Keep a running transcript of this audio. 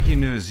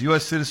Breaking news,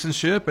 U.S.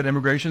 Citizenship and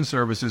Immigration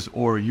Services,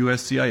 or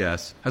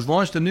USCIS, has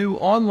launched a new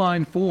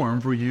online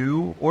form for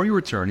you or your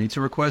attorney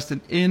to request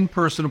an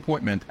in-person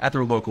appointment at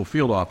their local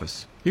field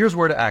office. Here's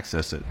where to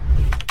access it.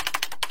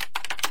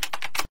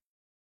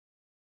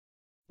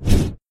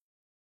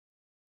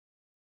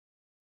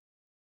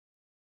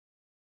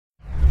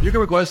 You can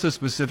request a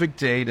specific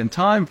date and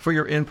time for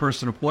your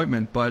in-person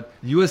appointment, but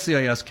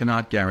USCIS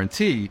cannot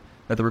guarantee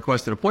that the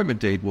requested appointment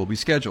date will be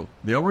scheduled.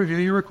 They'll review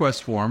your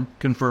request form,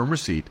 confirm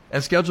receipt,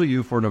 and schedule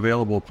you for an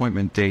available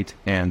appointment date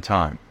and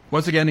time.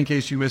 Once again, in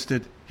case you missed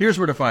it, here's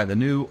where to find the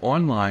new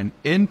online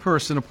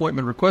in-person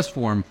appointment request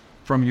form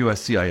from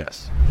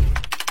USCIS.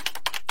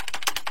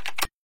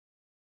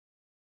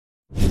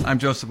 I'm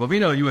Joseph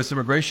Bovino, U.S.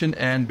 Immigration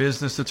and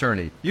Business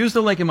Attorney. Use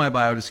the link in my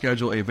bio to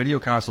schedule a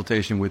video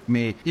consultation with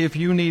me if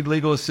you need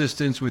legal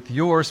assistance with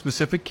your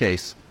specific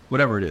case,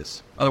 whatever it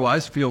is.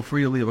 Otherwise, feel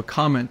free to leave a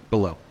comment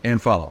below and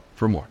follow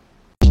for more.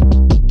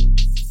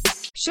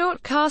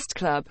 Shortcast Club.